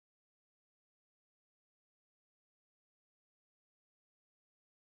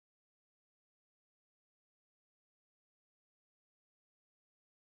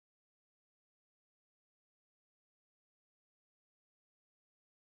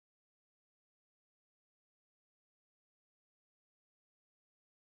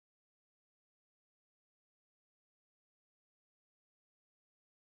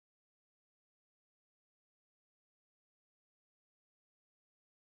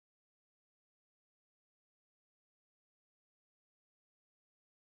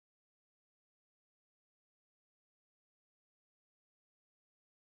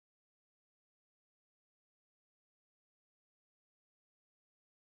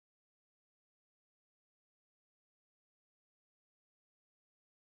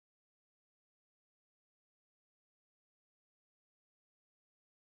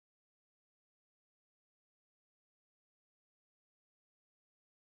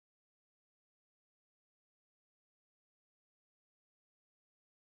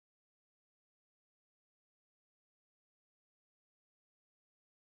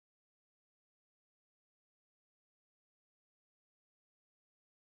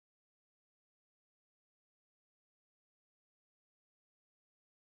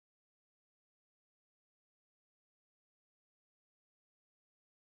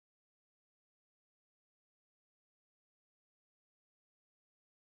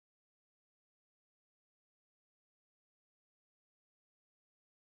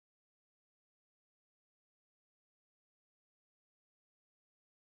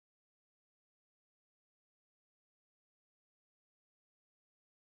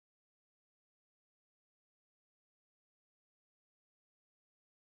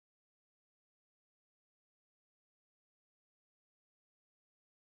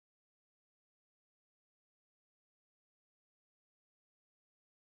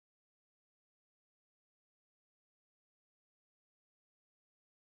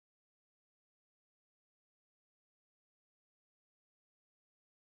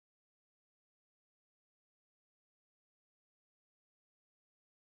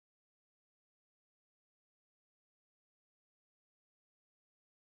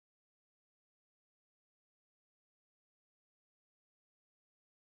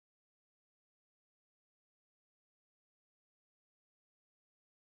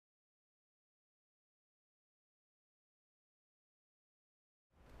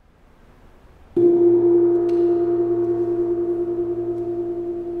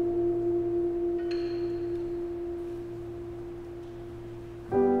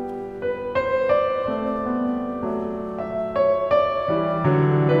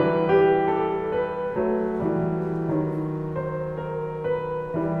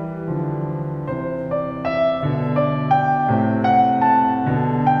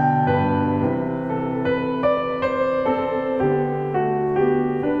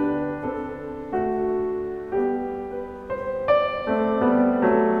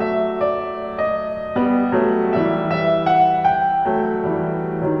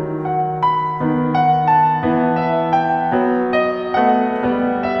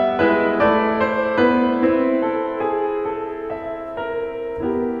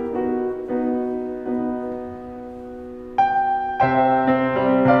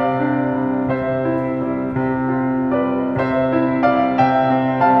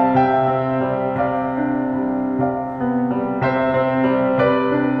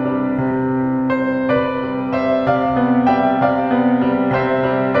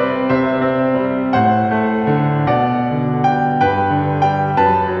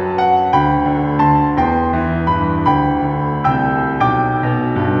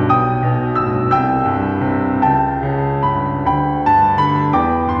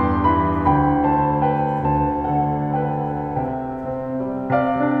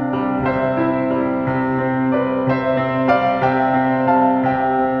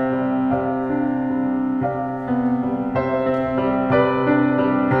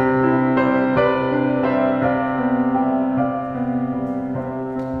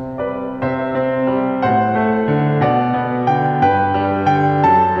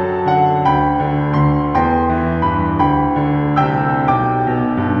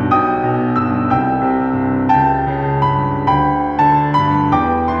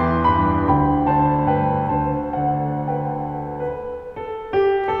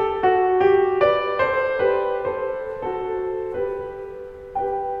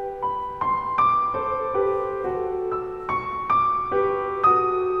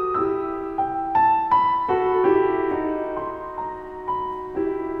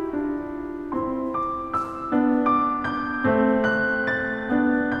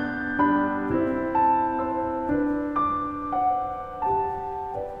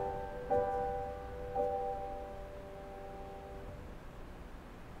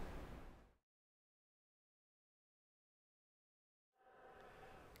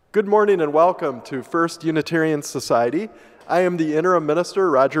Good morning and welcome to First Unitarian Society. I am the Interim Minister,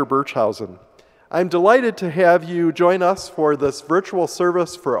 Roger Birchhausen. I'm delighted to have you join us for this virtual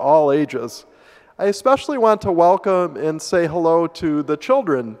service for all ages. I especially want to welcome and say hello to the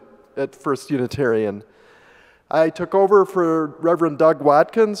children at First Unitarian. I took over for Reverend Doug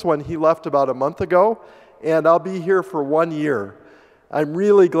Watkins when he left about a month ago, and I'll be here for 1 year. I'm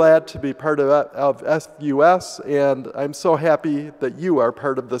really glad to be part of FUS, and I'm so happy that you are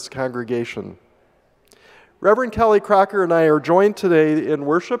part of this congregation. Reverend Kelly Crocker and I are joined today in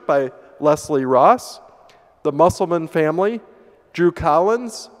worship by Leslie Ross, the Musselman family, Drew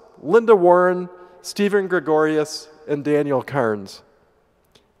Collins, Linda Warren, Stephen Gregorius, and Daniel Carnes.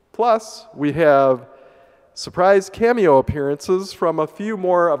 Plus, we have surprise cameo appearances from a few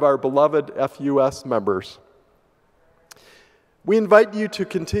more of our beloved FUS members. We invite you to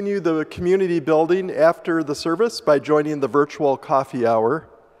continue the community building after the service by joining the virtual coffee hour.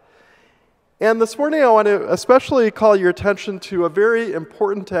 And this morning I want to especially call your attention to a very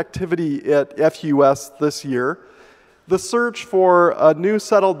important activity at FUS this year, the search for a new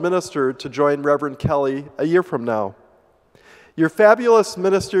settled minister to join Reverend Kelly a year from now. Your fabulous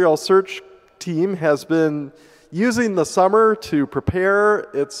ministerial search team has been using the summer to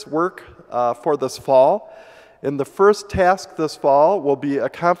prepare its work for this fall. And the first task this fall will be a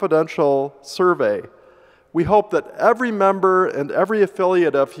confidential survey. We hope that every member and every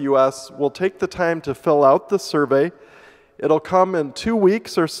affiliate of FUS will take the time to fill out the survey. It'll come in 2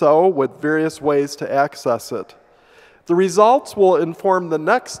 weeks or so with various ways to access it. The results will inform the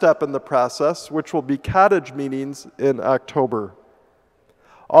next step in the process, which will be cottage meetings in October.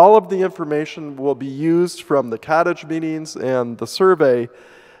 All of the information will be used from the cottage meetings and the survey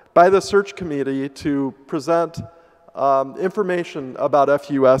by the search committee to present information about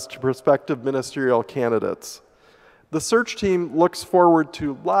FUS to prospective ministerial candidates. The search team looks forward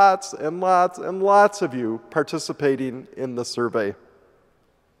to lots and lots and lots of you participating in the survey.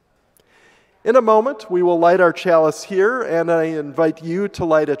 In a moment, we will light our chalice here, and I invite you to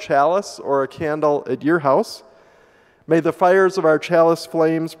light a chalice or a candle at your house. May the fires of our chalice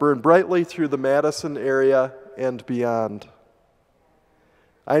flames burn brightly through the Madison area and beyond.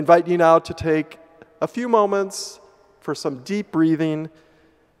 I invite you now to take a few moments for some deep breathing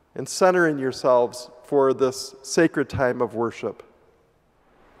and centering yourselves for this sacred time of worship.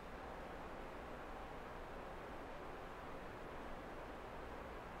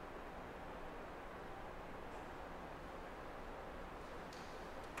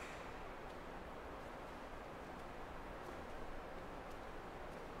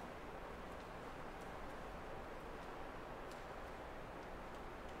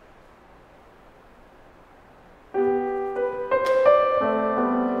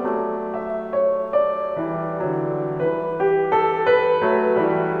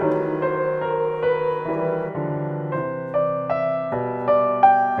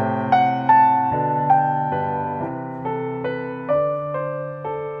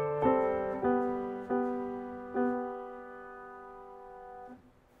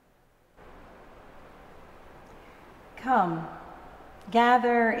 Come,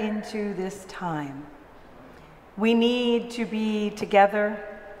 gather into this time. We need to be together.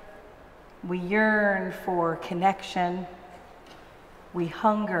 We yearn for connection. We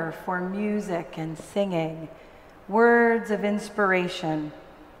hunger for music and singing, words of inspiration,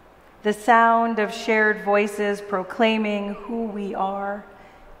 the sound of shared voices proclaiming who we are,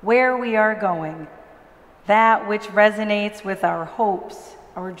 where we are going, that which resonates with our hopes,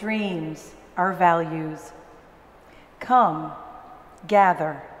 our dreams, our values. Come,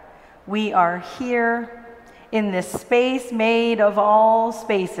 gather. We are here in this space made of all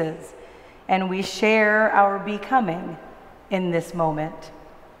spaces, and we share our becoming in this moment.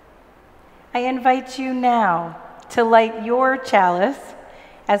 I invite you now to light your chalice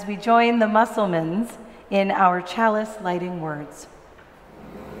as we join the Musselmans in our chalice lighting words.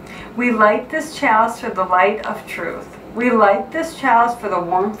 We light this chalice for the light of truth. We light this chalice for the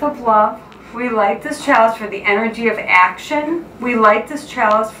warmth of love. We light this chalice for the energy of action. We light this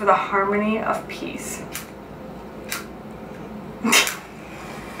chalice for the harmony of peace.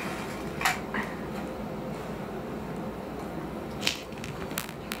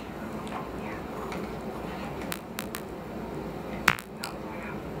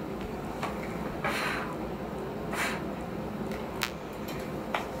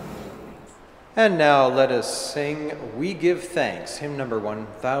 And now let us sing We Give Thanks, hymn number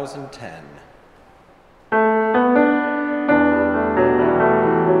 1010.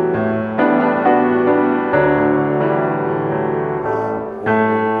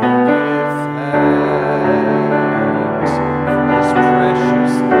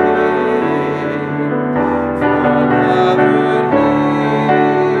 Precious day.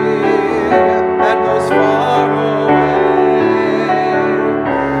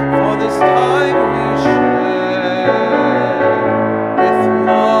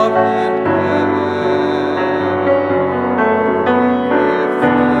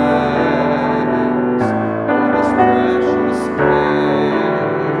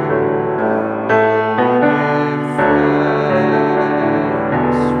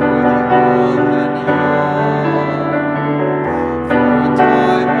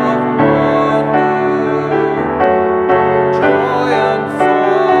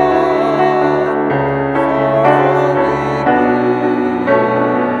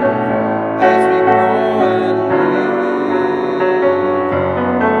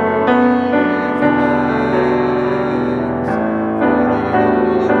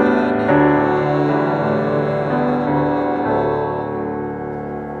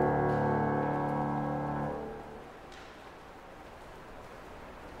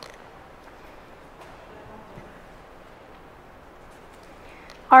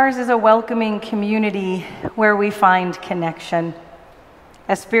 Ours is a welcoming community where we find connection,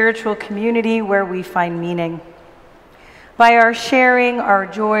 a spiritual community where we find meaning. By our sharing, our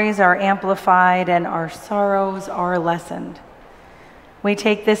joys are amplified and our sorrows are lessened. We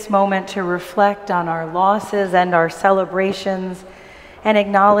take this moment to reflect on our losses and our celebrations and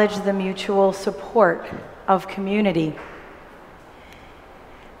acknowledge the mutual support of community.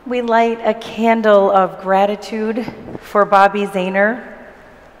 We light a candle of gratitude for Bobby Zahner,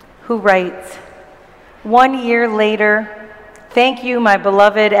 who writes, "1 year later, thank you, my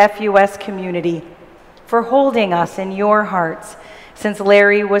beloved FUS community, for holding us in your hearts since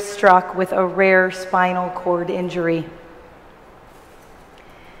Larry was struck with a rare spinal cord injury."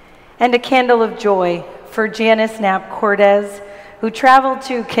 And a candle of joy for Janice Knapp Cortez, who traveled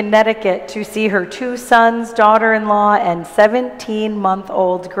to Connecticut to see her 2 sons, daughter-in-law, and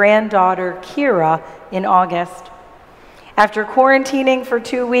 17-month-old granddaughter, Kira, in August. After quarantining for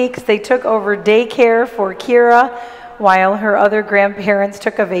 2 weeks, they took over daycare for Kira while her other grandparents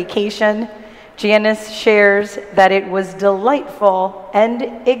took a vacation. Janice shares that it was delightful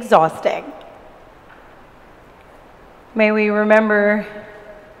and exhausting. May we remember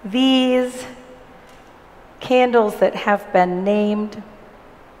these candles that have been named,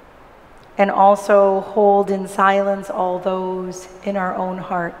 and also hold in silence all those in our own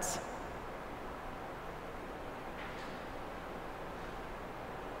hearts.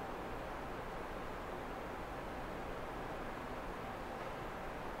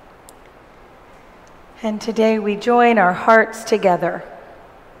 And today we join our hearts together,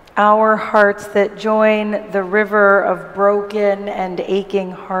 our hearts that join the river of broken and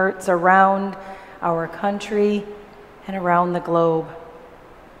aching hearts around our country and around the globe.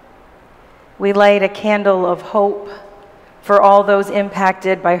 We light a candle of hope for all those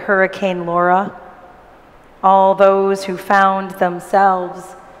impacted by Hurricane Laura, all those who found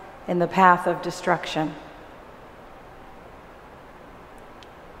themselves in the path of destruction.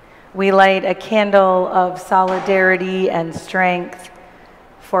 We light a candle of solidarity and strength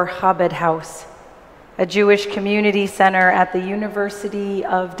for Chabad House, a Jewish community center at the University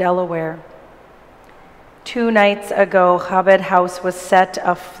of Delaware. 2 nights ago, Chabad House was set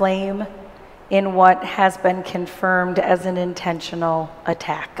aflame in what has been confirmed as an intentional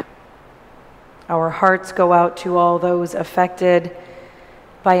attack. Our hearts go out to all those affected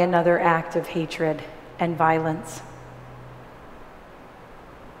by another act of hatred and violence.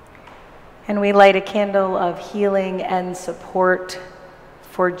 And we light a candle of healing and support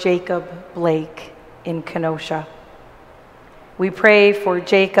for Jacob Blake in Kenosha. We pray for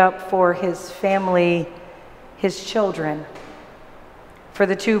Jacob, for his family, his children, for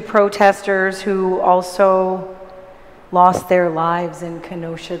the 2 protesters who also lost their lives in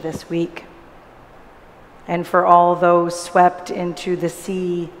Kenosha this week, and for all those swept into the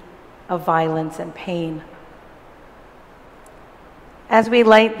sea of violence and pain. As we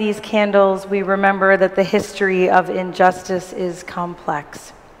light these candles, we remember that the history of injustice is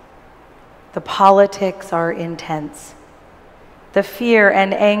complex. The politics are intense. The fear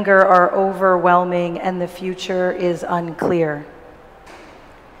and anger are overwhelming, and the future is unclear.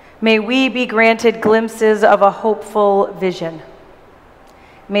 May we be granted glimpses of a hopeful vision.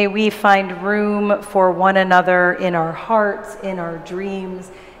 May we find room for one another in our hearts, in our dreams,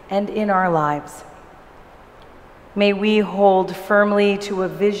 and in our lives. May we hold firmly to a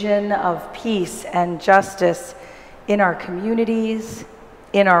vision of peace and justice in our communities,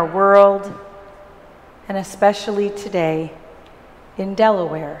 in our world, and especially today in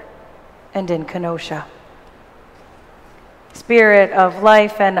Delaware and in Kenosha. Spirit of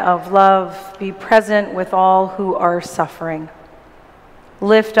life and of love, be present with all who are suffering.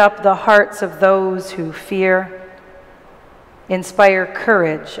 Lift up the hearts of those who fear. Inspire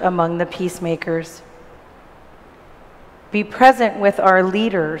courage among the peacemakers. Be present with our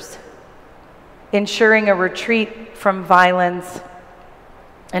leaders, ensuring a retreat from violence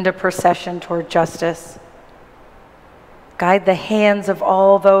and a procession toward justice. Guide the hands of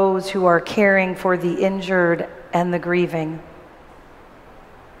all those who are caring for the injured and the grieving.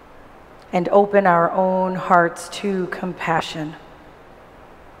 And open our own hearts to compassion.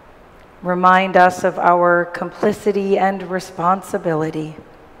 Remind us of our complicity and responsibility.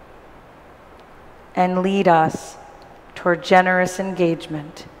 And lead us toward generous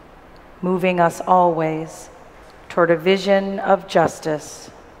engagement, moving us always toward a vision of justice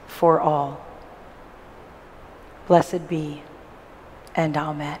for all. Blessed be, and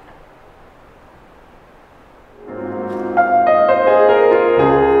Amen.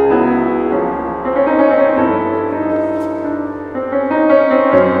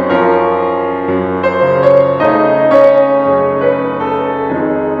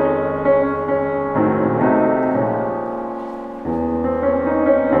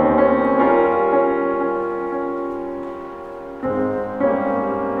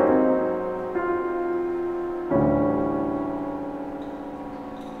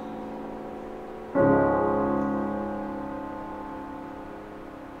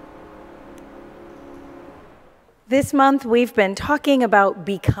 This month, we've been talking about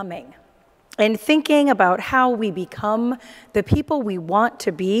becoming and thinking about how we become the people we want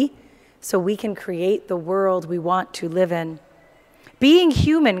to be so we can create the world we want to live in. Being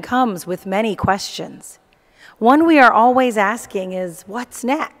human comes with many questions. One we are always asking is, what's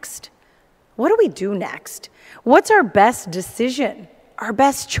next? What do we do next? What's our best decision, our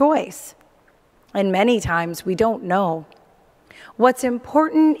best choice? And many times we don't know. What's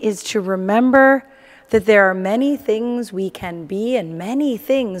important is to remember that there are many things we can be and many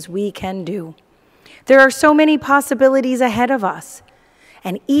things we can do. There are so many possibilities ahead of us,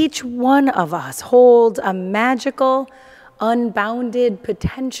 and each one of us holds a magical, unbounded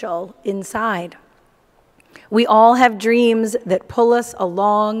potential inside. We all have dreams that pull us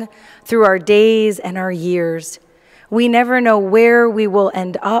along through our days and our years. We never know where we will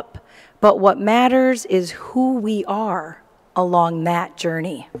end up, but what matters is who we are along that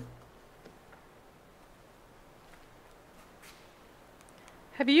journey.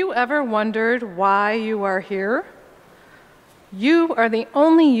 Have you ever wondered why you are here? You are the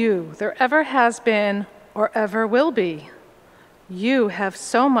only you there ever has been or ever will be. You have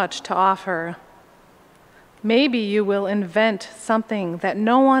so much to offer. Maybe you will invent something that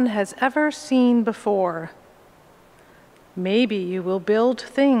no one has ever seen before. Maybe you will build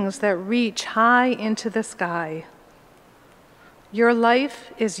things that reach high into the sky. Your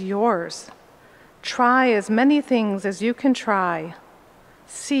life is yours. Try as many things as you can try.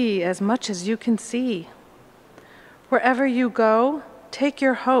 See as much as you can see. Wherever you go, take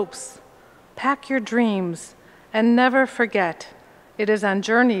your hopes, pack your dreams, and never forget it is on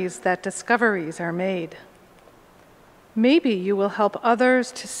journeys that discoveries are made. Maybe you will help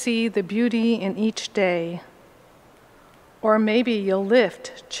others to see the beauty in each day. Or maybe you'll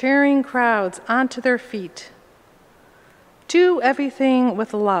lift cheering crowds onto their feet. Do everything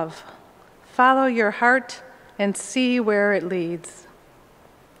with love. Follow your heart and see where it leads.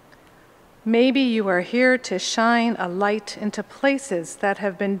 Maybe you are here to shine a light into places that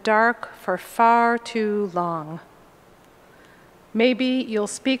have been dark for far too long. Maybe you'll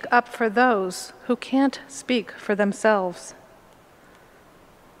speak up for those who can't speak for themselves.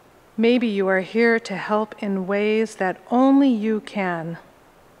 Maybe you are here to help in ways that only you can.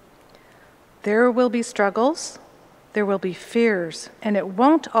 There will be struggles, there will be fears, and it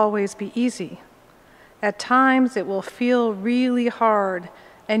won't always be easy. At times it will feel really hard,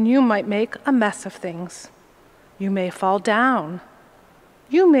 and you might make a mess of things. You may fall down.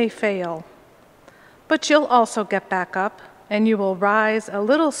 You may fail. But you'll also get back up, and you will rise a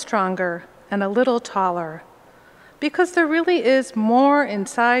little stronger and a little taller, because there really is more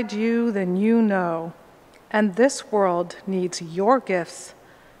inside you than you know, and this world needs your gifts,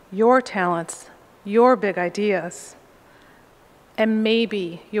 your talents, your big ideas. And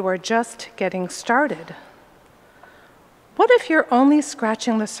maybe you are just getting started. What if you're only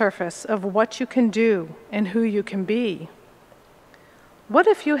scratching the surface of what you can do and who you can be? What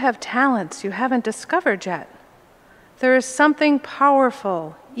if you have talents you haven't discovered yet? There is something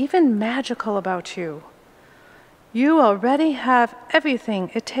powerful, even magical about you. You already have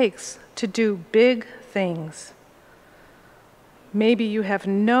everything it takes to do big things. Maybe you have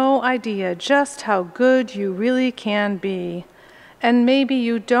no idea just how good you really can be, and maybe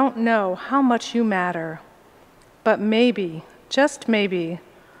you don't know how much you matter. But maybe, just maybe,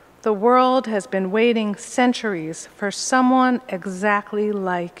 the world has been waiting centuries for someone exactly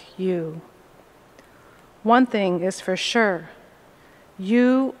like you. One thing is for sure,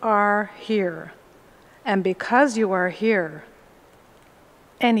 you are here. And because you are here,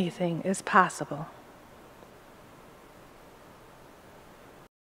 anything is possible.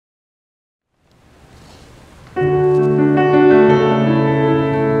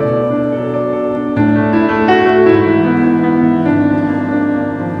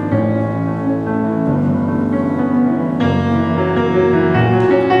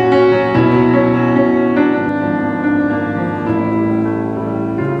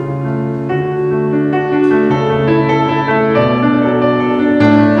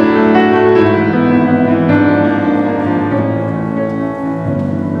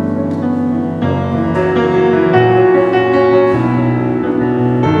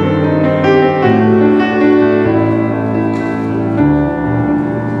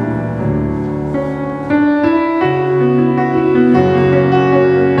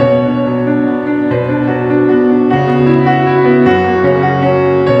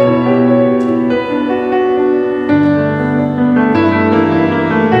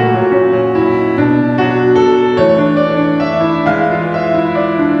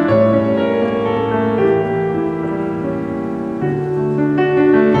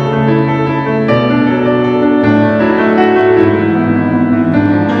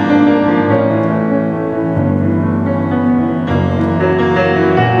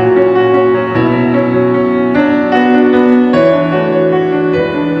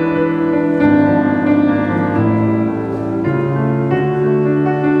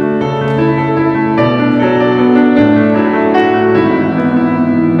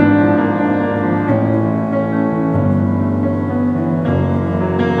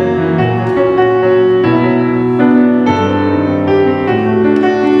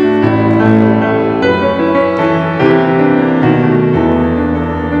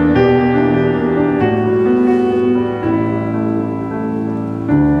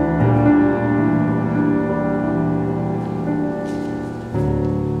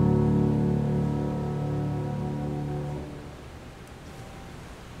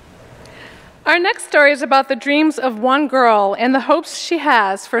 Our next story is about the dreams of one girl and the hopes she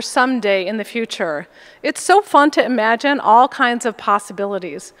has for someday in the future. It's so fun to imagine all kinds of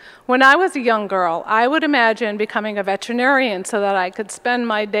possibilities. When I was a young girl, I would imagine becoming a veterinarian so that I could spend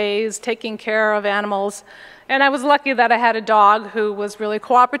my days taking care of animals. And I was lucky that I had a dog who was really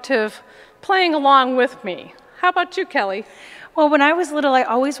cooperative, playing along with me. How about you, Kelly? Well, when I was little, I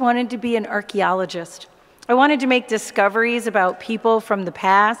always wanted to be an archaeologist. I wanted to make discoveries about people from the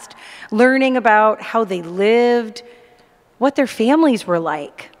past, learning about how they lived, what their families were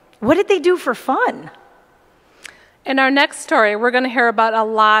like. What did they do for fun? In our next story, we're going to hear about a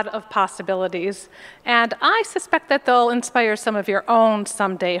lot of possibilities, and I suspect that they'll inspire some of your own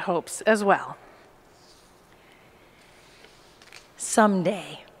someday hopes as well.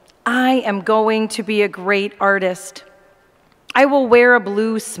 Someday, I am going to be a great artist. I will wear a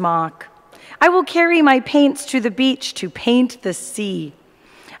blue smock. I will carry my paints to the beach to paint the sea.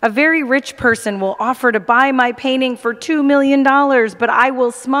 A very rich person will offer to buy my painting for $2 million, but I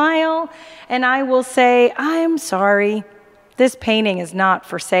will smile and I will say, I'm sorry, this painting is not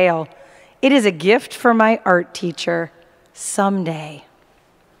for sale. It is a gift for my art teacher someday.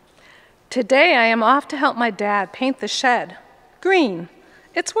 Today I am off to help my dad paint the shed. Green.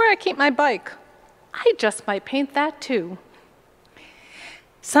 It's where I keep my bike. I just might paint that too.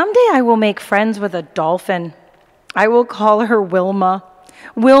 Someday I will make friends with a dolphin. I will call her Wilma.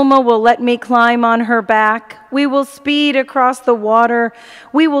 Wilma will let me climb on her back. We will speed across the water.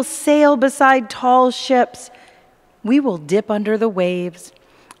 We will sail beside tall ships. We will dip under the waves.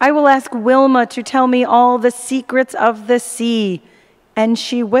 I will ask Wilma to tell me all the secrets of the sea, and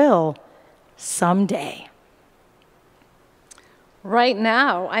she will someday. Right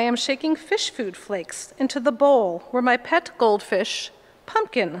now, I am shaking fish food flakes into the bowl where my pet goldfish,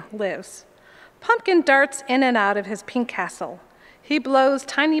 Pumpkin, lives. Pumpkin darts in and out of his pink castle. He blows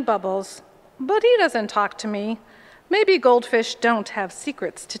tiny bubbles, but he doesn't talk to me. Maybe goldfish don't have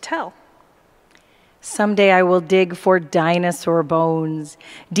secrets to tell. Someday I will dig for dinosaur bones,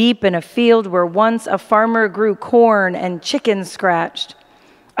 deep in a field where once a farmer grew corn and chickens scratched.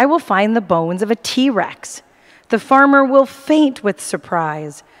 I will find the bones of a T-Rex. The farmer will faint with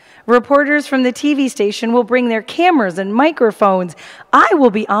surprise. Reporters from the TV station will bring their cameras and microphones. I will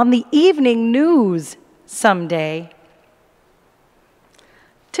be on the evening news someday.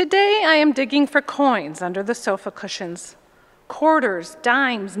 Today I am digging for coins under the sofa cushions. Quarters,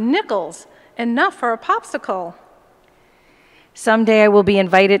 dimes, nickels, enough for a popsicle. Someday I will be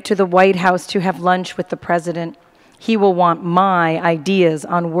invited to the White House to have lunch with the president. He will want my ideas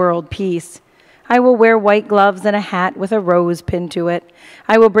on world peace. I will wear white gloves and a hat with a rose pinned to it.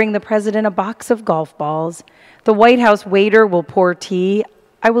 I will bring the president a box of golf balls. The White House waiter will pour tea.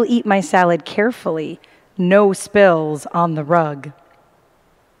 I will eat my salad carefully. No spills on the rug.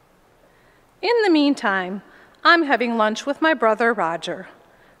 In the meantime, I'm having lunch with my brother Roger.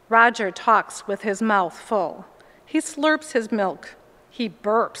 Roger talks with his mouth full. He slurps his milk. He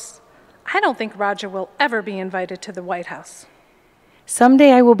burps. I don't think Roger will ever be invited to the White House.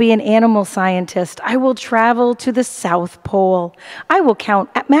 Someday I will be an animal scientist. I will travel to the South Pole. I will count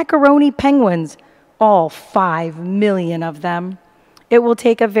macaroni penguins, all 5 million of them. It will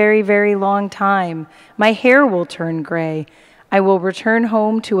take a very, very long time. My hair will turn gray. I will return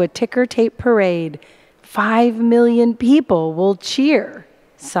home to a ticker tape parade. 5 million people will cheer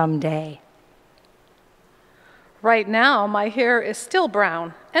someday. Right now, my hair is still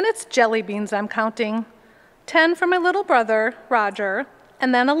brown, and it's jelly beans I'm counting. 10 for my little brother, Roger,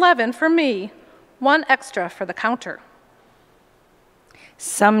 and then 11 for me, 1 extra for the counter.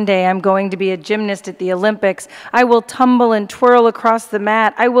 Someday I'm going to be a gymnast at the Olympics. I will tumble and twirl across the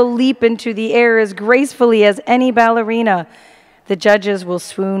mat. I will leap into the air as gracefully as any ballerina. The judges will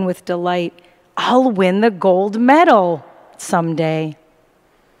swoon with delight. I'll win the gold medal someday.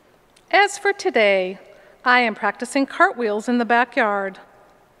 As for today, I am practicing cartwheels in the backyard.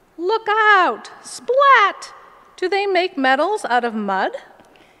 Look out! Splat! Do they make medals out of mud?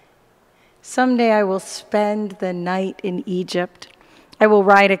 Someday I will spend the night in Egypt. I will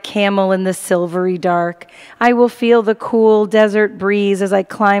ride a camel in the silvery dark. I will feel the cool desert breeze as I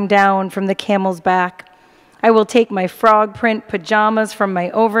climb down from the camel's back. I will take my frog print pajamas from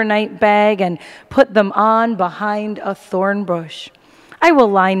my overnight bag and put them on behind a thorn bush. I will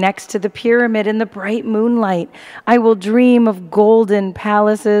lie next to the pyramid in the bright moonlight. I will dream of golden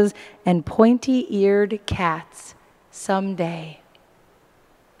palaces and pointy-eared cats someday.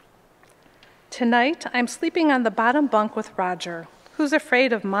 Tonight, I'm sleeping on the bottom bunk with Roger, who's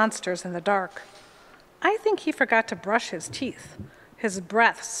afraid of monsters in the dark. I think he forgot to brush his teeth. His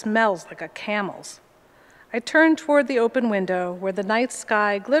breath smells like a camel's. I turn toward the open window where the night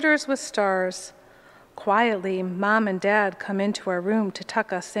sky glitters with stars. Quietly, Mom and Dad come into our room to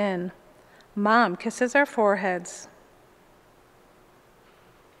tuck us in. Mom kisses our foreheads.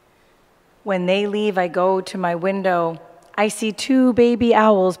 When they leave, I go to my window. I see 2 baby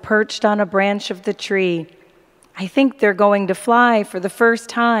owls perched on a branch of the tree. I think they're going to fly for the first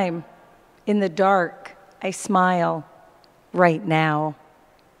time. In the dark, I smile right now.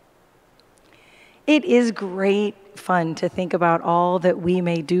 It is great fun to think about all that we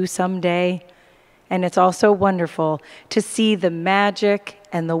may do someday, and it's also wonderful to see the magic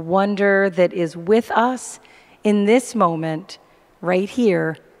and the wonder that is with us in this moment, right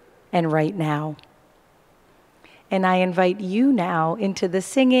here and right now. And I invite you now into the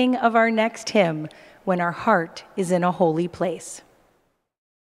singing of our next hymn, When Our Heart is in a Holy Place.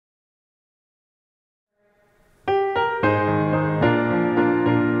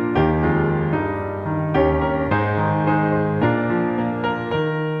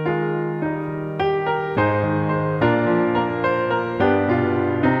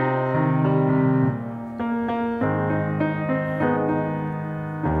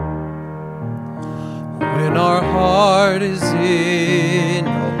 When our heart is in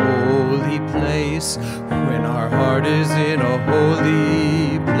a holy place, when our heart is in a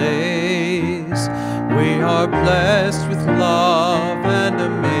holy place, we are blessed with love and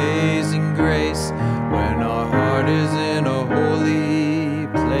amazing grace. When our heart is in a holy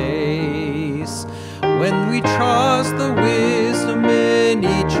place, when we trust the wisdom in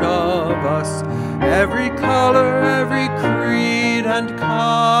each of us, every color, every creed and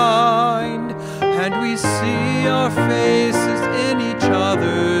kind, and we see our faces in each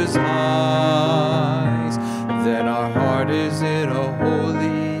other's eyes, then our heart is in a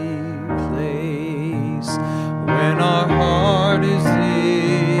holy place. When our heart is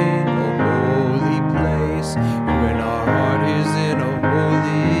in a holy place, when our heart is in a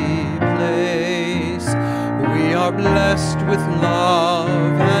holy place, we are blessed with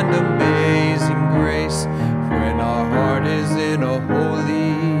love and amazing grace. When our heart is in a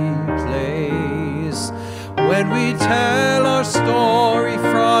holy place, when we tell our story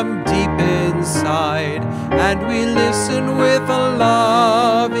from deep inside, and we listen with a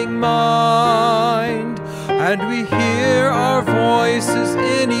loving mind, and we hear our voices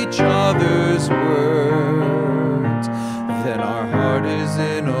in each other's words, then our heart is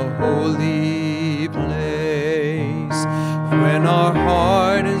in a holy place. When our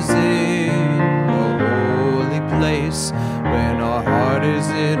heart is in a holy place, when our heart is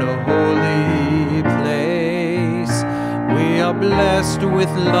in a holy place, we are blessed with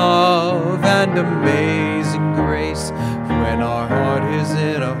love and amazing grace. When our heart is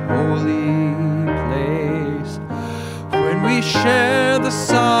in a holy place, when we share the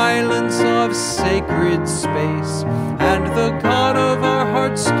silence of sacred space, and the God of our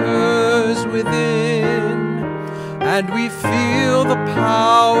heart stirs within, and we feel the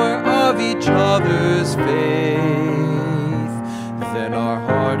power of each other's faith, then our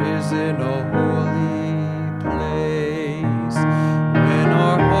heart is in a holy place. When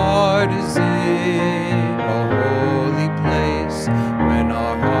our heart is in a holy place, when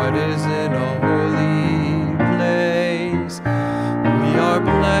our heart is in a holy place, we are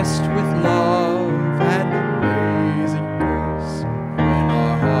blessed with love and amazing grace. When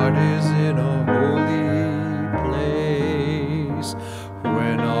our heart is in a holy place,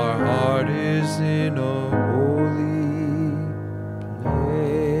 when our heart is in a holy place.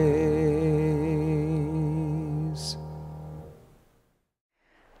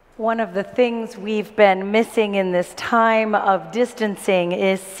 One of the things we've been missing in this time of distancing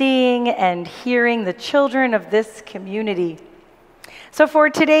is seeing and hearing the children of this community. So for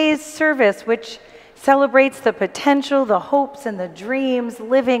today's service, which celebrates the potential, the hopes, and the dreams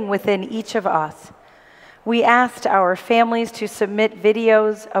living within each of us, we asked our families to submit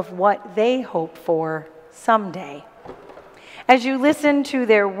videos of what they hope for someday. As you listen to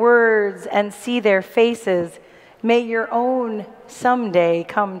their words and see their faces, may your own someday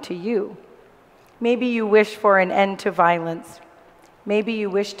come to you. Maybe you wish for an end to violence. Maybe you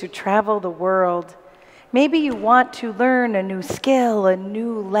wish to travel the world. Maybe you want to learn a new skill, a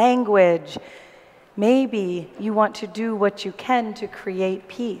new language. Maybe you want to do what you can to create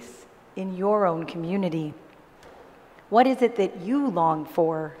peace in your own community. What is it that you long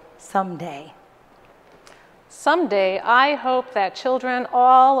for someday? Someday, I hope that children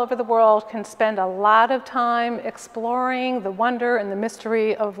all over the world can spend a lot of time exploring the wonder and the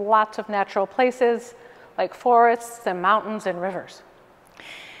mystery of lots of natural places like forests and mountains and rivers.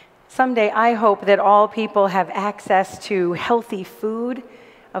 Someday, I hope that all people have access to healthy food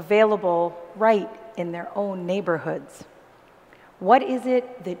available right in their own neighborhoods. What is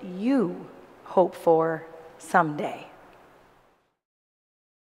it that you hope for someday?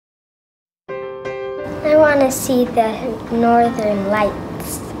 I want to see the northern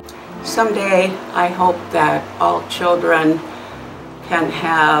lights. Someday, I hope that all children can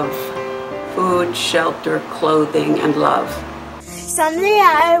have food, shelter, clothing, and love. Someday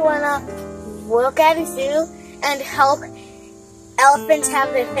I want to work at a zoo and help elephants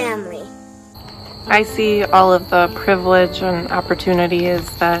have their family. I see all of the privilege and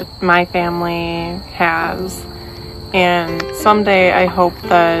opportunities that my family has, and someday I hope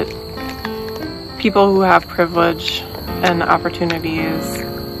that people who have privilege and opportunities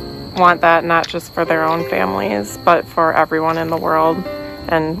want that not just for their own families, but for everyone in the world.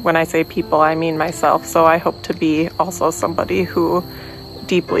 And when I say people, I mean myself, so I hope to be also somebody who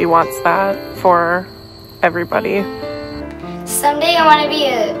deeply wants that for everybody. Someday I want to be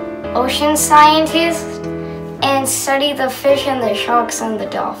an ocean scientist and study the fish and the sharks and the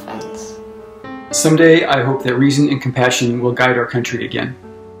dolphins. Someday I hope that reason and compassion will guide our country again.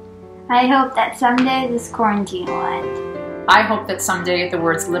 I hope that someday this quarantine will end. I hope that someday the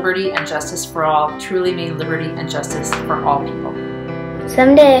words liberty and justice for all truly mean liberty and justice for all people.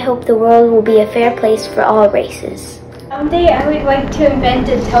 Someday I hope the world will be a fair place for all races. Someday I would like to invent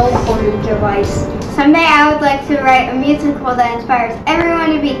a teleporter device. Someday I would like to write a musical that inspires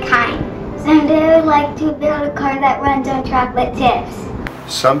everyone to be kind. Someday I would like to build a car that runs on chocolate chips.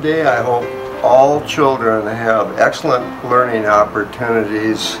 Someday I hope all children have excellent learning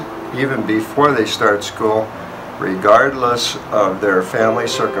opportunities even before they start school, regardless of their family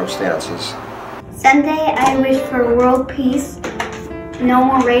circumstances. Someday I wish for world peace, no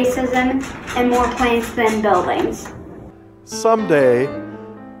more racism, and more plants than buildings. Someday,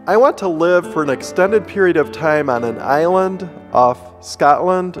 I want to live for an extended period of time on an island off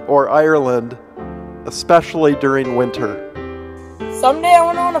Scotland or Ireland, especially during winter. Someday I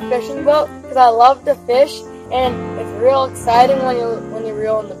want to own a fishing boat because I love to fish, and it's real exciting when you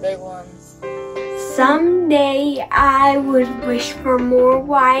reel in the big ones. Someday I would wish for more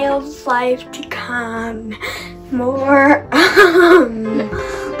wildlife to come, more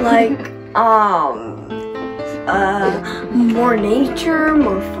more nature,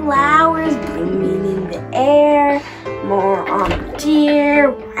 more flowers blooming in the air, more deer,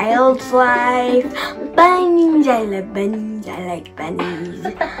 wildlife, bunnies. I love bunnies. I like bunnies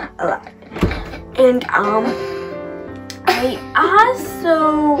a lot. And I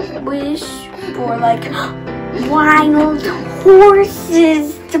also wish for wild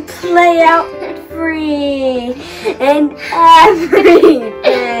horses to play out free and everything.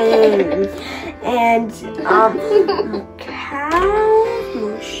 And cows,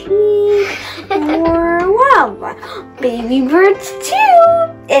 more sheep, more wildlife, baby birds too.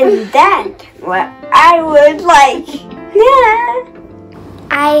 And that's what I would like. Yeah.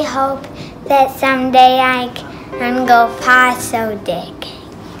 I hope that someday I can go paso dig.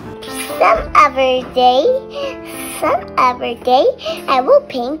 Some other day, I will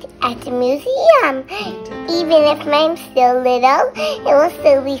paint at the museum. Even if I'm still little, it will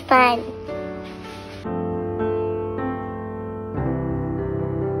still be fun.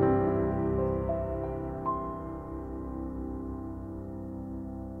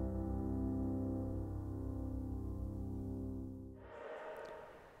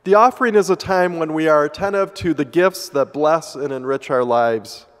 The offering is a time when we are attentive to the gifts that bless and enrich our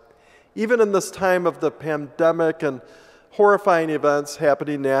lives. Even in this time of the pandemic and horrifying events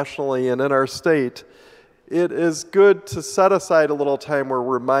happening nationally and in our state, it is good to set aside a little time where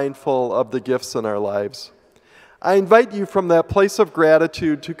we're mindful of the gifts in our lives. I invite you from that place of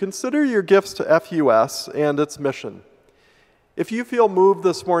gratitude to consider your gifts to FUS and its mission. If you feel moved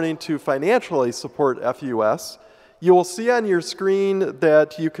this morning to financially support FUS, you will see on your screen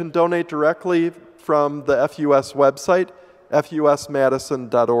that you can donate directly from the FUS website,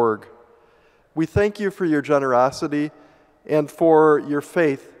 fusmadison.org. We thank you for your generosity and for your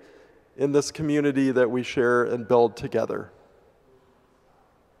faith in this community that we share and build together.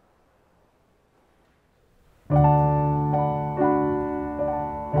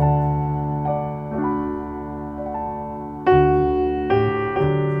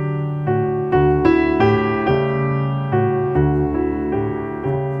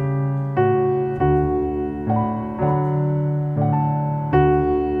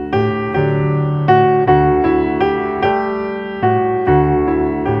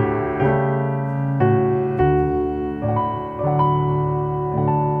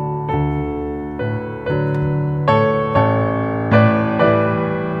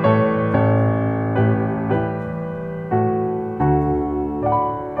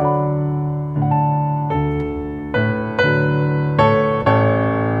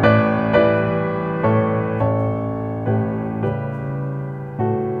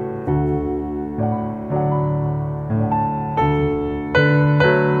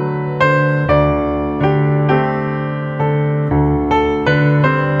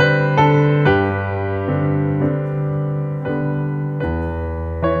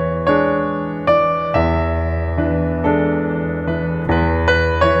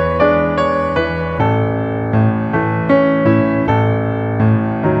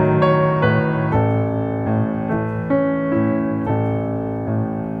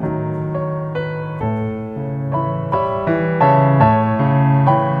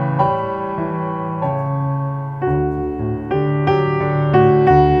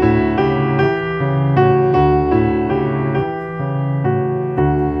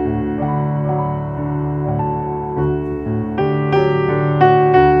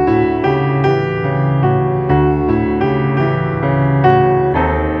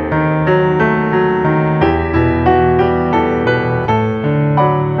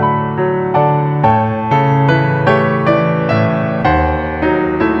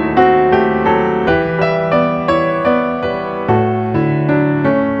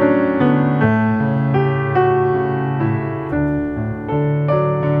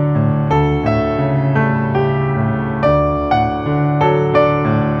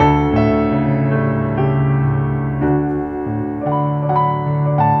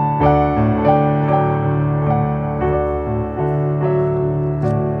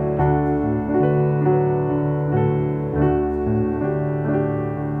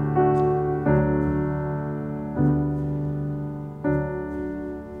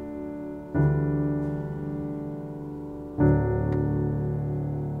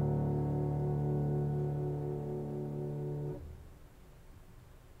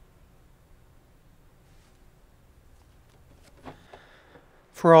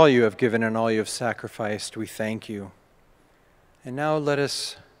 For all you have given and all you have sacrificed, we thank you. And now let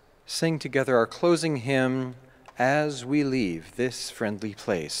us sing together our closing hymn as we leave this friendly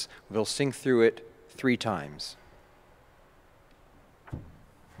place. We'll sing through it 3 times.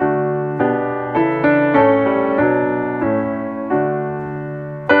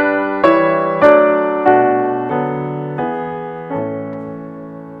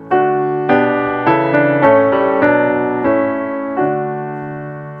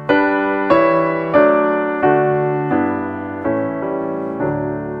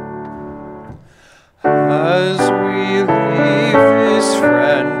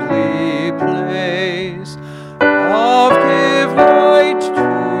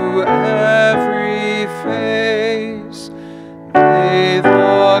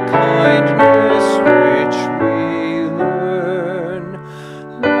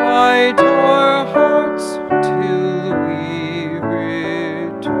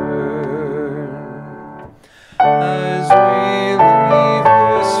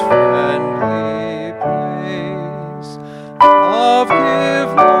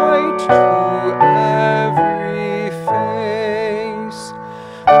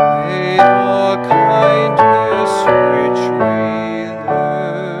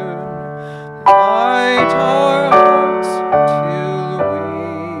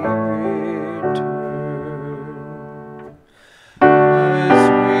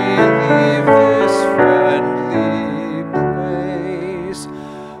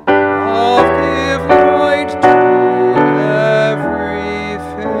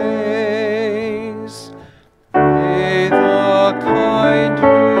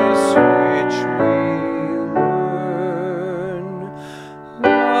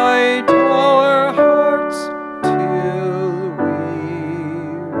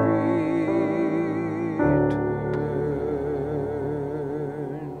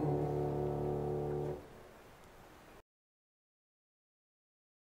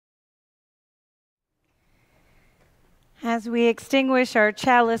 As we extinguish our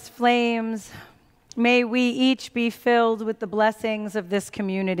chalice flames, may we each be filled with the blessings of this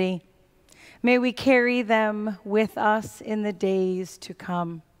community. May we carry them with us in the days to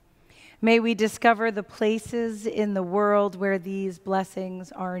come. May we discover the places in the world where these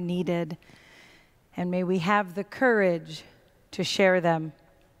blessings are needed, and may we have the courage to share them.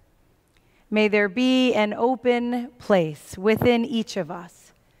 May there be an open place within each of us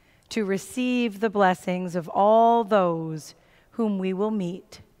to receive the blessings of all those whom we will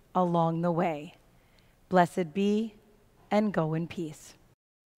meet along the way. Blessed be, and go in peace.